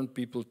return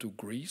people to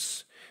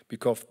Greece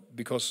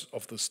because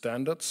of the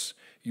standards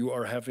you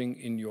are having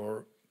in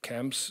your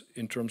camps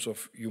in terms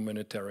of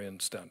humanitarian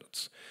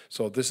standards.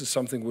 So this is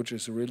something which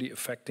is really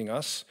affecting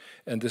us,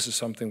 and this is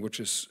something which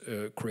is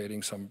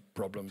creating some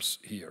problems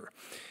here.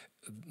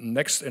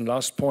 Next and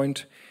last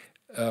point,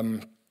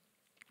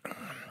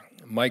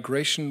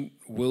 migration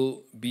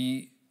will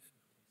be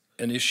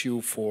an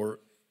issue for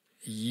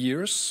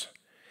years,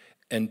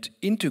 and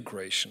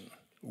integration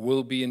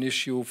will be an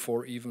issue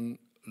for even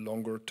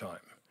longer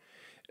time.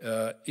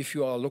 If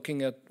you are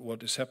looking at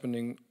what is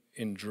happening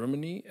in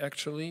Germany,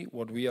 actually,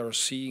 what we are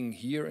seeing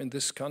here in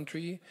this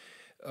country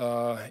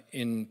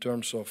in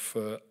terms of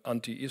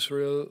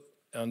anti-Israel,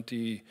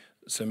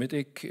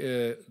 anti-Semitic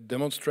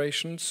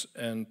demonstrations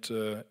and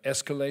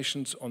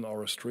escalations on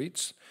our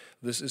streets,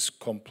 this is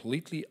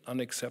completely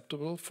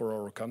unacceptable for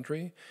our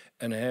country,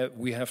 and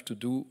we have to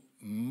do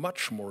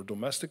much more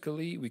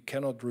domestically. We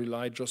cannot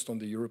rely just on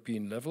the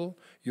European level.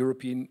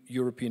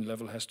 European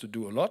level has to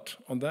do a lot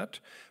on that,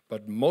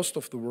 but most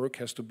of the work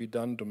has to be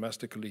done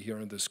domestically here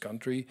in this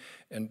country.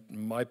 And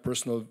my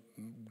personal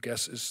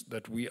guess is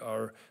that we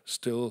are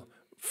still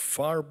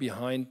far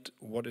behind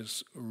what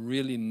is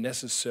really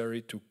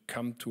necessary to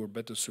come to a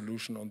better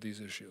solution on these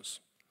issues.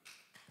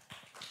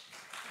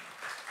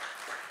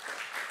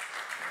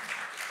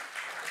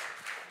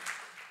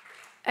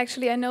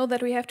 Actually, I know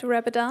that we have to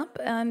wrap it up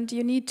and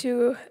you need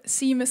to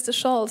see Mr.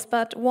 Scholz,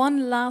 but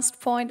one last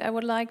point I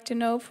would like to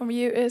know from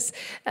you is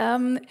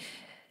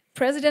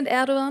President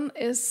Erdogan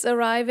is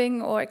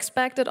arriving or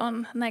expected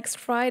on next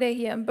Friday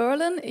here in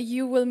Berlin.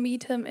 You will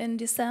meet him in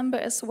December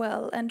as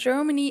well. And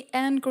Germany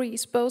and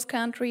Greece, both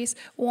countries,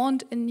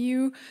 want a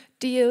new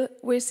deal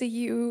with the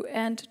EU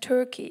and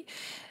Turkey.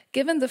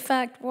 Given the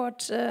fact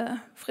what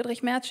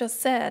Friedrich Merz just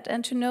said,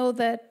 and to know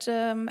that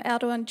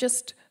Erdogan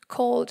just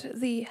called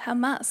the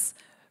Hamas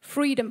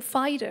freedom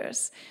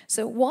fighters.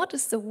 So what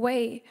is the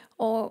way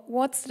or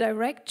what's the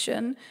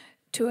direction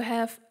to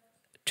have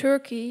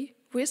Turkey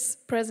with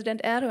President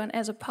Erdogan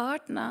as a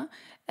partner,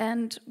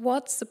 and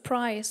what's the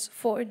price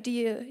for a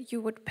deal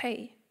you would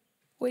pay?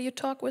 Will you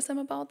talk with him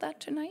about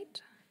that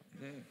tonight?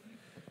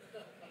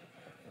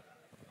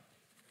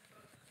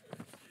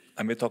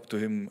 I may talk to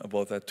him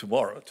about that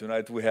tomorrow.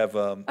 Tonight we have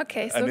an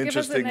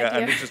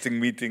interesting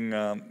meeting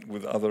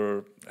with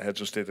other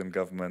heads of state and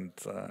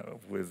government,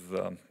 with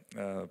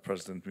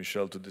President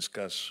Michel, to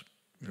discuss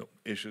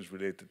issues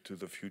related to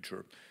the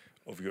future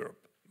of Europe.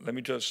 Let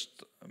me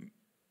just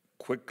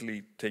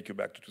quickly take you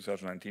back to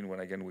 2019, when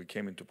again we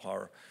came into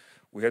power.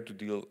 We had to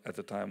deal at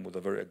the time with a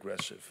very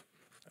aggressive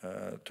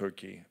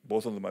Turkey,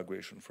 both on the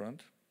migration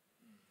front.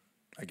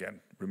 Again,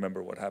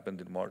 remember what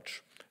happened in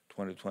March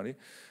 2020,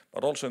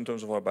 but also in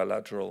terms of our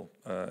bilateral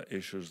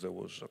issues. There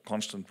was a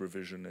constant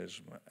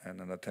revisionism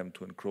and an attempt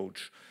to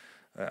encroach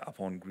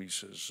upon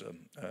Greece's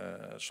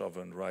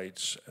sovereign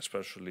rights,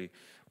 especially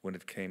when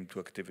it came to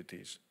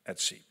activities at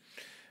sea.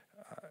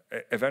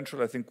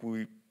 Eventually, I think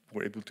we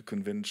were able to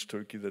convince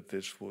Turkey that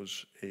this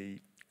was a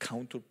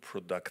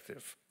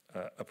counterproductive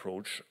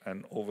approach,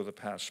 and over the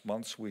past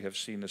months we have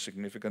seen a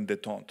significant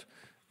détente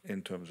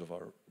in terms of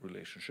our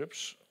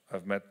relationships.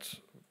 I've met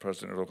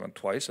President Erdogan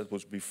twice. That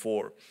was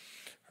before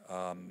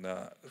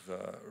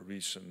the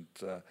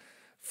recent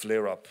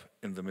flare-up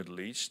in the Middle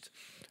East,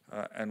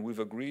 and we've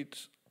agreed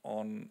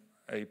on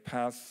a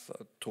path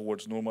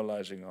towards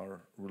normalizing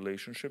our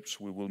relationships.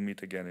 We will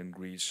meet again in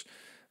Greece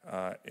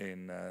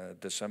in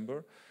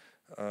December,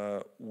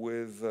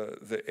 with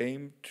the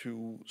aim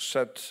to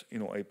set,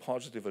 a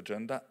positive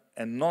agenda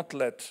and not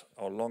let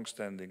our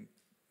long-standing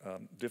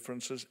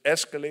differences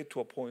escalate to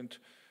a point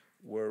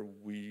where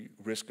we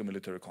risk a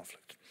military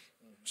conflict.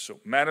 So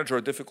manage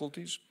our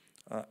difficulties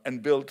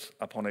and build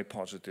upon a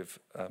positive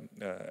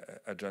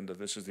agenda.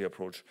 This is the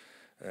approach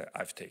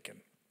I've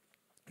taken.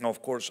 Now,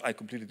 of course, I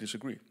completely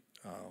disagree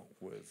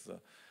with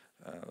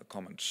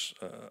comments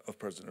of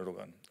President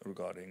Erdogan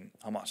regarding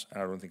Hamas,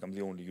 and I don't think I'm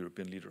the only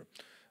European leader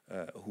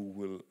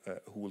who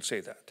will say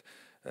that.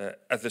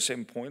 At the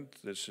same point,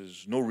 this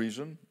is no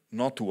reason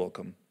not to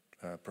welcome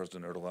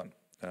President Erdogan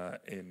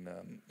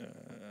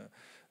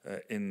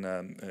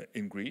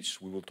in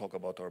Greece. We will talk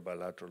about our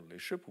bilateral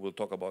relationship. We will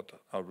talk about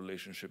our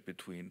relationship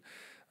between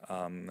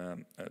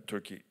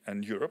Turkey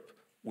and Europe,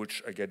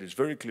 which again is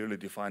very clearly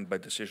defined by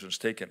decisions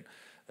taken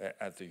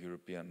at the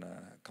European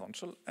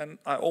Council. And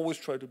I always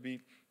try to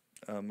be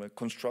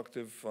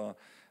constructive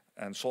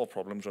and solve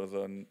problems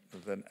rather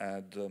than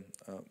add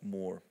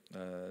more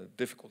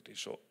difficulty.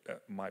 So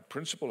my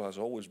principle has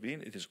always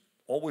been, it is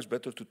always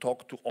better to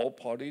talk to all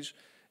parties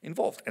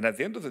involved. And at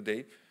the end of the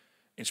day,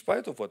 in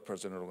spite of what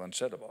President Erdogan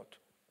said about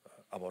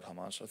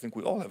Hamas, I think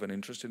we all have an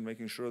interest in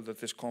making sure that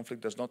this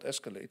conflict does not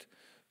escalate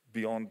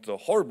beyond the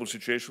horrible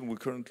situation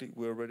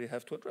we already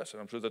have to address.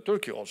 And I'm sure that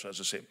Turkey also has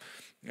the same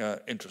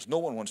interest. No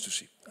one wants to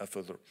see a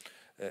further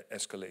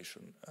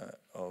escalation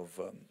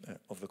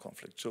of the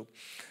conflict. So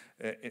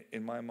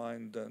in my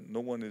mind,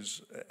 no one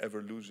is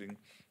ever losing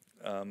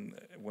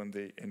when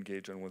they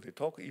engage and when they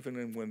talk,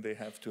 even when they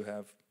have to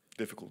have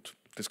difficult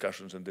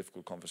discussions and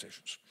difficult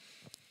conversations.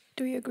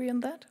 Do you agree on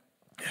that?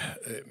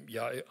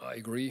 Yeah, I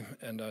agree,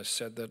 and I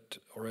said that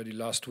already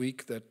last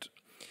week, that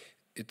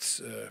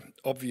it's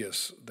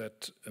obvious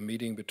that a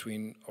meeting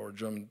between our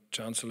German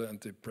Chancellor and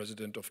the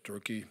President of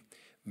Turkey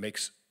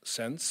makes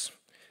sense.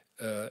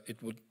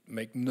 It would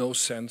make no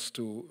sense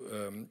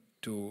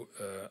to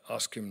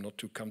ask him not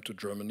to come to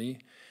Germany.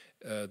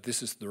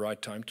 This is the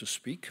right time to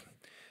speak,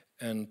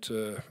 and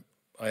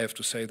I have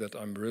to say that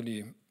I'm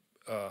really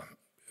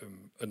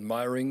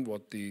admiring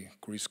what the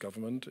Greece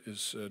government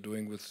is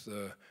doing with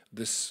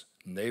this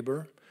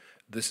neighbor.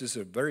 This is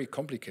a very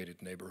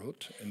complicated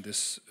neighborhood in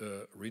this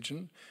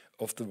region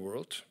of the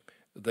world.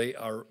 They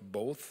are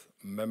both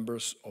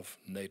members of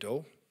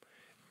NATO,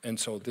 and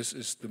so this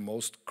is the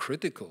most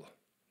critical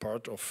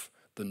part of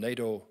the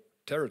NATO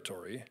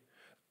territory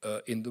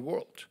in the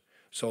world.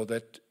 So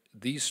that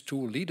these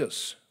two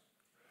leaders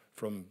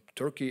from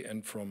Turkey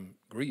and from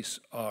Greece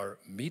are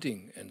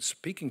meeting and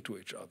speaking to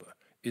each other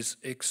is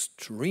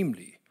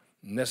extremely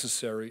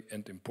necessary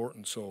and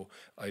important. So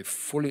I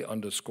fully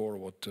underscore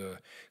what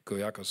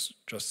Kyriakos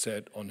just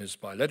said on his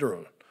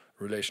bilateral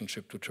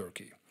relationship to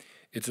Turkey.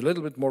 It's a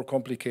little bit more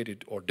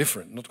complicated, or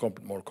different, not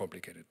more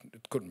complicated.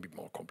 It couldn't be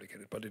more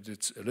complicated, but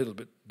it's a little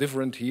bit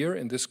different here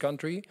in this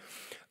country.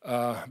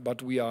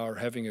 But we are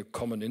having a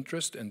common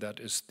interest, and that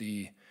is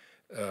the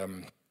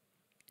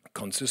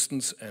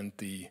consistency and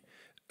the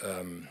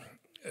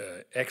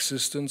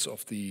existence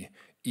of the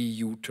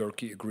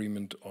EU-Turkey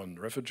agreement on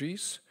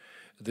refugees.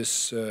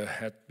 This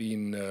had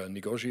been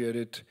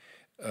negotiated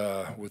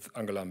with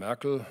Angela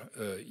Merkel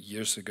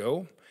years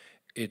ago.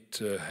 It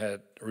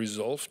had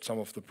resolved some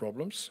of the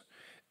problems,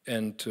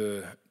 and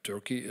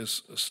Turkey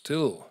is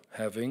still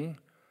having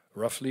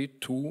roughly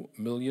 2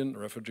 million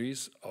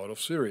refugees out of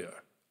Syria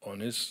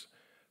on its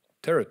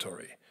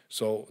territory.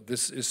 So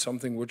this is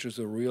something which is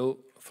a real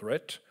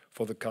threat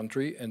for the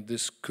country, and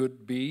this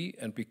could be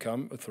and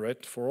become a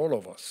threat for all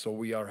of us. So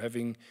we are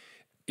having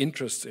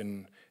interest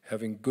in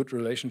having good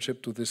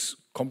relationship to this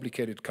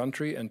complicated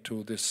country and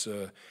to this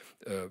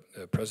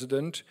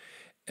president.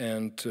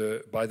 And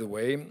by the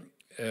way,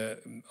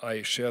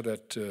 I share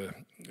that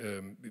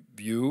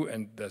view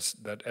and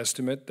that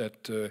estimate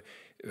that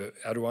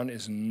Erdogan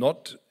is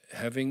not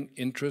having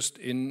interest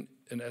in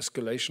an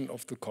escalation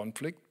of the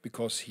conflict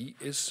because he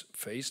is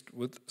faced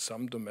with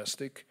some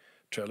domestic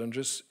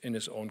challenges in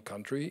his own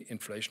country.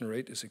 Inflation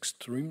rate is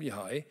extremely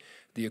high.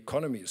 The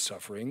economy is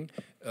suffering.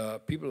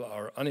 People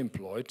are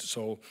unemployed.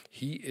 So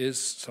he is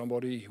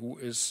somebody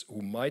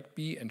who might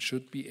be and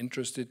should be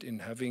interested in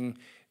having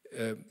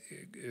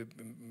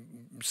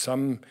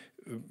some,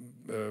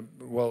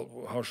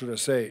 well, how should I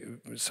say,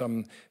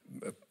 some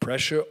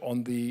pressure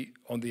on the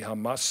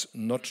Hamas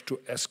not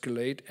to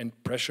escalate, and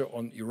pressure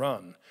on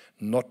Iran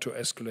not to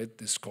escalate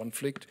this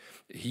conflict.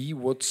 He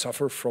would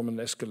suffer from an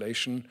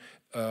escalation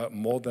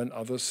more than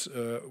others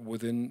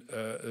within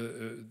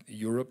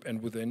Europe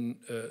and within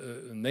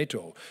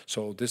NATO.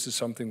 So this is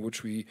something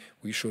which we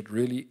should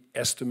really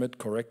estimate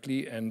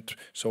correctly, and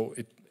so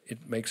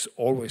it makes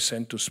always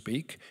sense to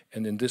speak.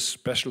 And in this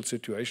special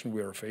situation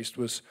we are faced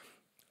with,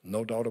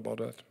 no doubt about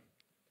that.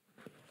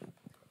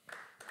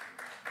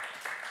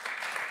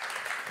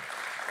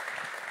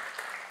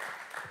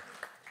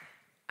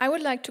 I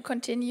would like to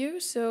continue,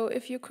 so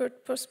if you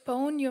could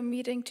postpone your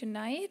meeting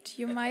tonight,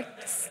 you might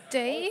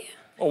stay.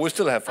 Oh, we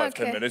still have 5-10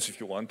 Okay. minutes if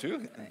you want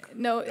to.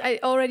 No, I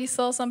already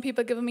saw some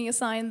people giving me a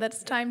sign that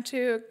it's time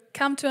to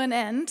come to an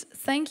end.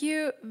 Thank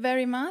you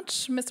very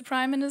much, Mr.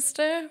 Prime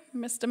Minister,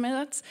 Mr.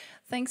 Merz.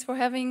 Thanks for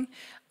having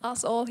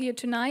us all here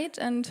tonight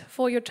and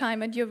for your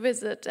time and your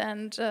visit.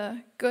 And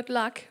good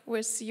luck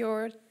with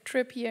your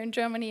trip here in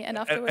Germany and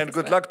afterwards. And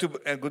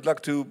good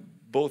luck to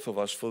both of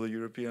us for the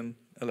European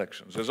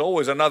elections. There's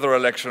always another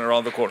election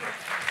around the corner.